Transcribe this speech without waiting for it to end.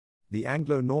The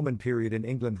Anglo-Norman period in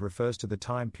England refers to the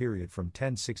time period from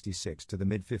 1066 to the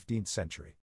mid-15th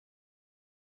century.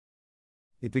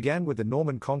 It began with the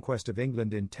Norman Conquest of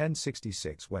England in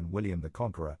 1066 when William the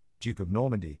Conqueror, Duke of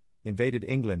Normandy, invaded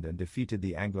England and defeated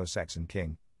the Anglo-Saxon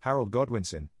king, Harold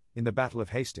Godwinson, in the Battle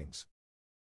of Hastings.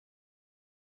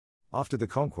 After the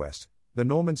conquest, the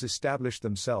Normans established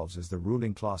themselves as the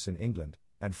ruling class in England,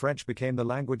 and French became the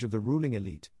language of the ruling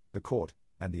elite, the court,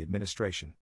 and the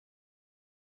administration.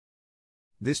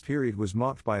 This period was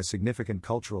marked by a significant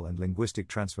cultural and linguistic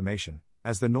transformation,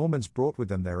 as the Normans brought with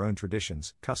them their own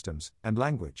traditions, customs, and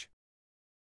language.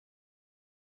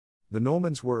 The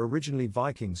Normans were originally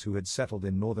Vikings who had settled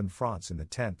in northern France in the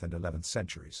 10th and 11th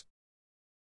centuries.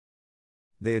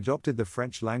 They adopted the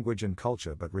French language and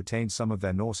culture but retained some of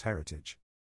their Norse heritage.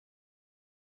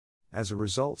 As a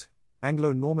result,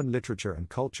 Anglo-Norman literature and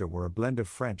culture were a blend of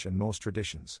French and Norse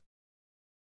traditions.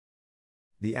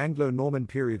 The Anglo-Norman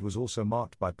period was also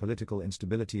marked by political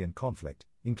instability and conflict,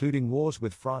 including wars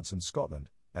with France and Scotland,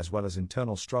 as well as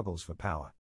internal struggles for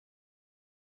power.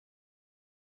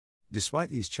 Despite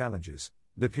these challenges,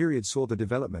 the period saw the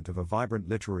development of a vibrant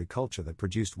literary culture that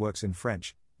produced works in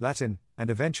French, Latin, and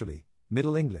eventually,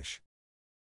 Middle English.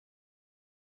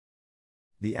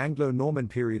 The Anglo-Norman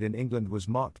period in England was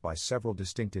marked by several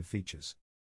distinctive features.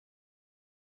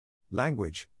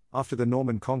 Language. After the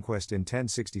Norman conquest in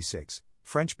 1066,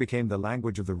 French became the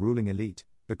language of the ruling elite,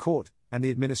 the court, and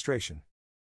the administration.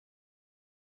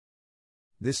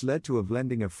 This led to a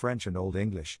blending of French and Old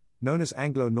English, known as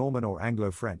Anglo-Norman or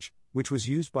Anglo-French, which was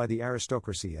used by the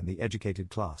aristocracy and the educated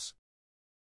class.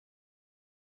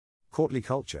 Courtly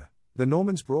culture. The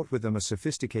Normans brought with them a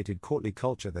sophisticated courtly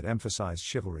culture that emphasized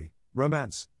chivalry,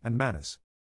 romance, and manners.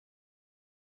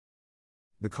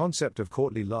 The concept of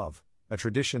courtly love, a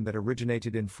tradition that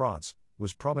originated in France,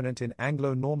 was prominent in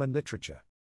Anglo-Norman literature.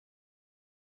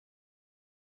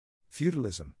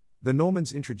 Feudalism. The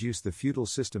Normans introduced the feudal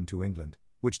system to England,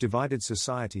 which divided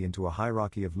society into a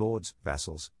hierarchy of lords,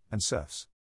 vassals, and serfs.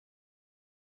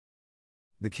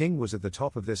 The king was at the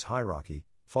top of this hierarchy,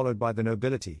 followed by the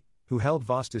nobility, who held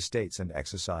vast estates and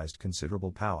exercised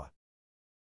considerable power.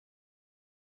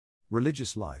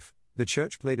 Religious life. The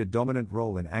church played a dominant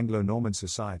role in Anglo-Norman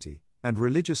society, and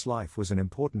religious life was an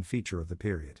important feature of the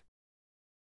period.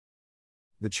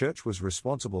 The church was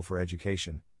responsible for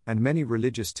education, and many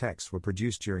religious texts were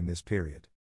produced during this period.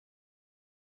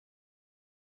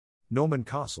 Norman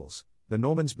castles. The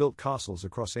Normans built castles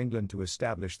across England to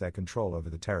establish their control over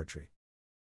the territory.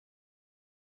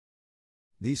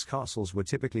 These castles were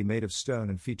typically made of stone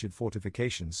and featured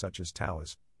fortifications such as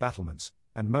towers, battlements,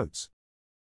 and moats.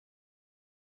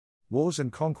 Wars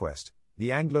and conquest.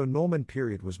 The Anglo-Norman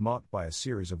period was marked by a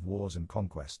series of wars and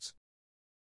conquests.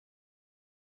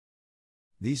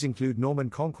 These include Norman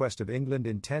Conquest of England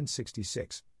in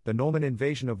 1066, the Norman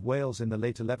invasion of Wales in the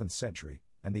late 11th century,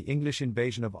 and the English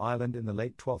invasion of Ireland in the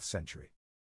late 12th century.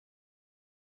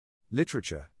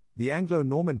 Literature. The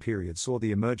Anglo-Norman period saw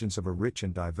the emergence of a rich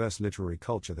and diverse literary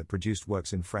culture that produced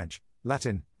works in French,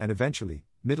 Latin, and eventually,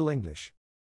 Middle English.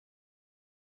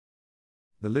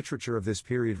 The literature of this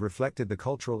period reflected the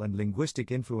cultural and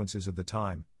linguistic influences of the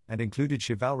time, and included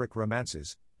chivalric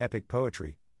romances, epic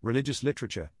poetry, religious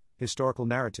literature, historical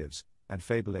narratives, and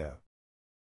fabliaux.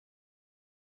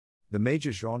 The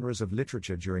major genres of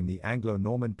literature during the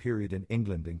Anglo-Norman period in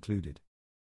England included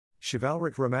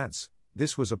chivalric romance.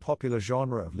 This was a popular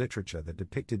genre of literature that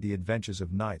depicted the adventures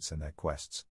of knights and their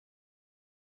quests.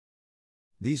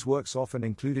 These works often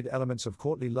included elements of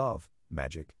courtly love,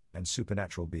 magic, and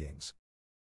supernatural beings.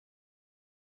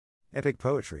 Epic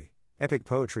poetry. Epic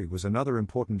poetry was another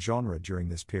important genre during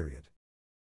this period.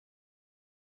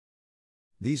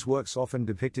 These works often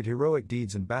depicted heroic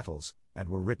deeds and battles, and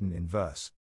were written in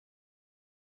verse.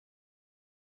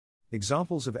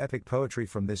 Examples of epic poetry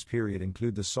from this period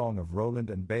include the Song of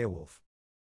Roland and Beowulf.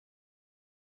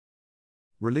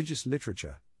 Religious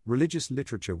literature. Religious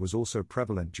literature was also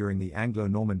prevalent during the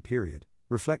Anglo-Norman period,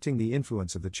 reflecting the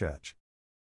influence of the Church.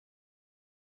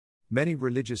 Many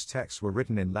religious texts were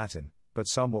written in Latin, but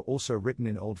some were also written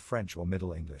in Old French or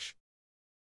Middle English.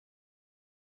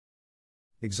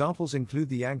 Examples include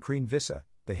the Ancrene Vissa,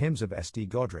 the hymns of St.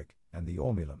 Godric, and the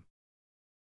Ormulum.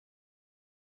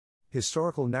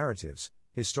 Historical narratives.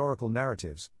 Historical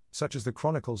narratives, such as the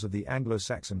Chronicles of the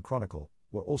Anglo-Saxon Chronicle,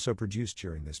 were also produced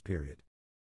during this period.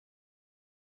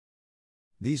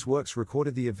 These works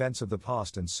recorded the events of the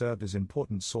past and served as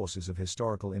important sources of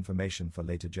historical information for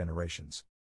later generations.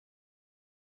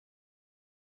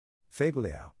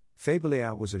 Fabliaux.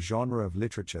 Fabliaux was a genre of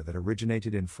literature that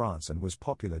originated in France and was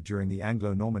popular during the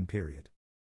Anglo-Norman period.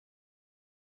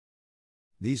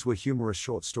 These were humorous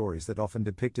short stories that often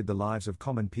depicted the lives of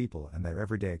common people and their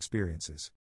everyday experiences.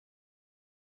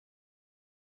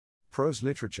 Prose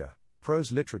literature,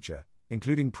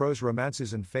 including prose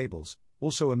romances and fables,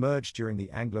 also emerged during the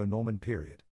Anglo-Norman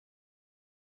period.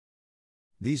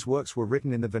 These works were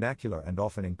written in the vernacular and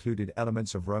often included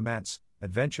elements of romance,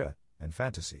 adventure, and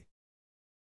fantasy.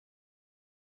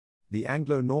 The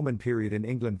Anglo-Norman period in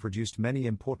England produced many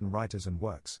important writers and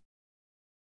works.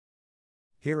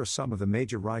 Here are some of the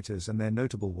major writers and their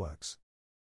notable works.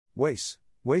 Wace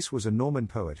was a Norman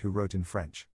poet who wrote in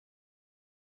French.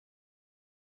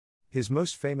 His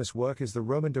most famous work is the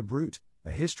Roman de Brute, a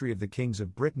history of the kings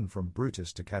of Britain from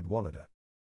Brutus to Cadwallader.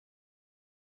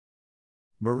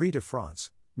 Marie de France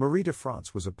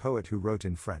was a poet who wrote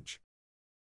in French.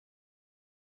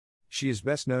 She is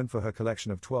best known for her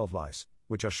collection of 12 Lives,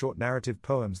 which are short narrative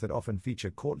poems that often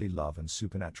feature courtly love and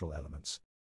supernatural elements.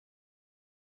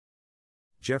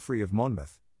 Geoffrey of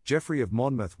Monmouth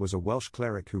was a Welsh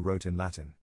cleric who wrote in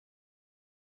Latin.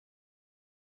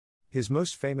 His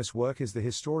most famous work is the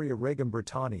Historia Regum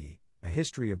Britanniae, a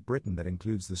history of Britain that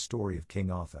includes the story of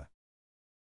King Arthur.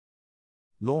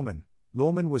 Lorman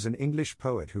was an English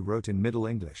poet who wrote in Middle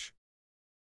English.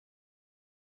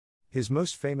 His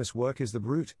most famous work is The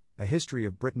Brute, a history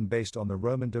of Britain based on the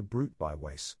Roman de Brute by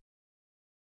Wace.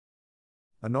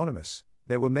 Anonymous.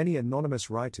 There were many anonymous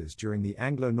writers during the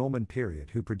Anglo-Norman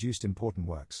period who produced important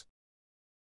works.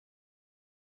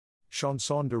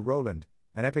 Chanson de Roland,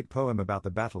 an epic poem about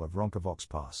the Battle of Roncevaux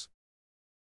Pass.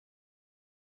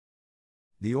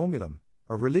 The Ormulum,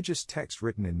 a religious text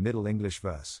written in Middle English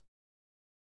verse.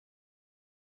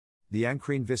 The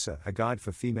Ancrene Vissa, a guide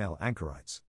for female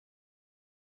anchorites.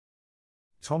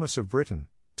 Thomas of Britain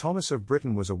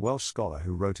was a Welsh scholar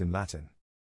who wrote in Latin.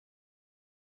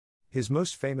 His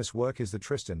most famous work is the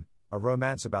Tristan, a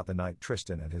romance about the knight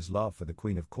Tristan and his love for the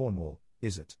Queen of Cornwall,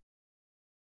 Iseult.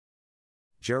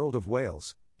 Gerald of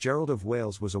Wales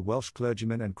was a Welsh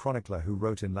clergyman and chronicler who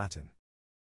wrote in Latin.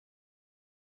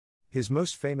 His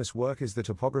most famous work is the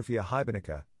Topographia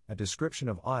Hibernica, a description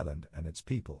of Ireland and its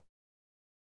people.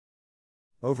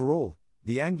 Overall,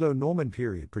 the Anglo-Norman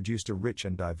period produced a rich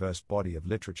and diverse body of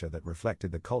literature that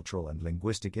reflected the cultural and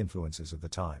linguistic influences of the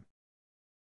time.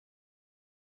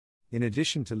 In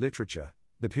addition to literature,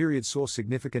 the period saw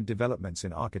significant developments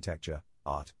in architecture,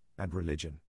 art, and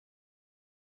religion.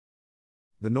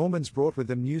 The Normans brought with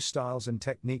them new styles and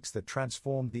techniques that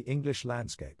transformed the English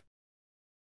landscape.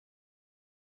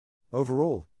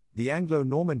 Overall, the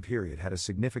Anglo-Norman period had a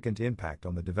significant impact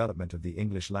on the development of the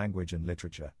English language and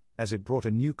literature, as it brought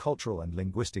a new cultural and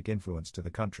linguistic influence to the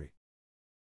country.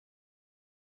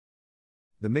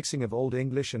 The mixing of Old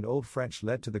English and Old French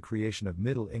led to the creation of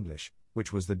Middle English,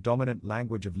 which was the dominant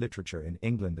language of literature in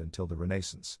England until the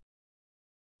Renaissance.